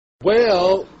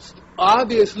Well,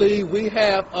 obviously we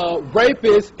have a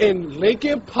rapist in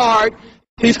Lincoln Park.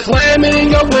 He's climbing in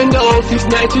your windows, he's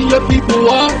snatching your people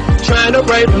up, trying to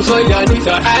rape them, so y'all need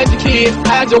to hide your kids,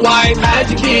 hide your wife, hide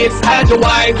your kids, hide your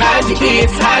wife, hide your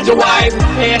kids, hide your wife,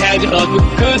 and hide your husband,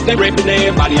 cause they raping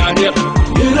everybody out here.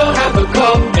 You don't have to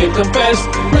come and confess,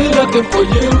 we're looking for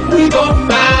you, we gon'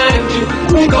 find you,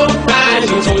 we gon' find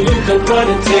you, so you can run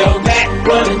and tell that,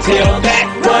 run and tell that,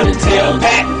 run and tell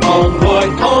that, homeboy,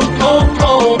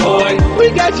 homeboy.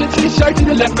 We got your t-shirt and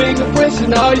your left fingerprints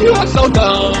and all, you are so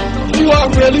dumb. You are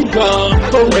really dumb,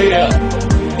 for real.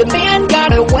 The man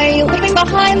got away, leaving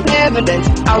behind evidence.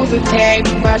 I was attacked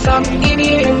by some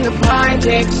idiot in the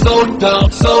project. So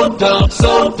dumb, so dumb,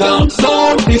 so dumb,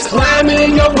 so he's climbing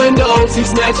in your windows, he's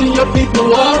snatching your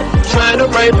people up, trying to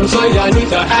rape them, so y'all need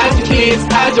to hide your kids,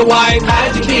 hide your wife,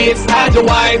 hide your kids, hide your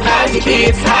wife, hide your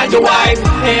kids, hide your wife,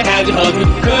 and hide your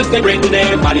husband, cause they raping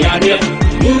everybody out here.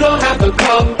 You don't have to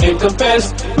come and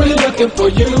confess, we're looking for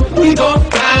you, we gon'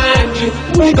 find you,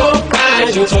 we gon'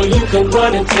 find you, so you can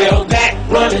run and tell that,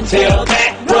 run and tell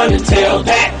that, run and tell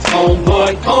that,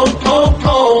 homeboy,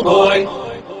 homeboy.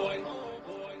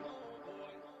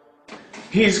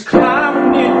 He's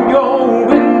climbing in your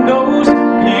windows,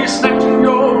 he's snatching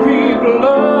your people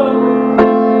up,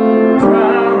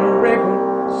 trying to rape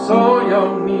them, so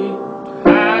you need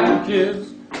to hide your kids,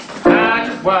 hide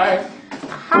your wife,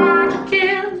 hide your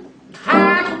kids,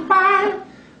 hide your wife,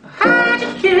 hide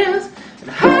your kids, and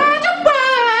hide your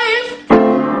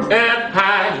wife, and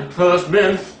hide your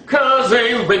husband, cause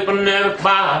they raping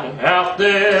everybody out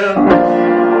there.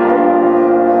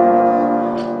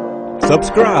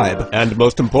 Subscribe, and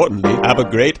most importantly, have a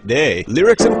great day.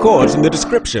 Lyrics and chords in the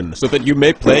description so that you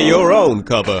may play your own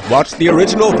cover. Watch the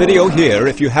original video here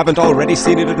if you haven't already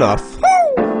seen it enough.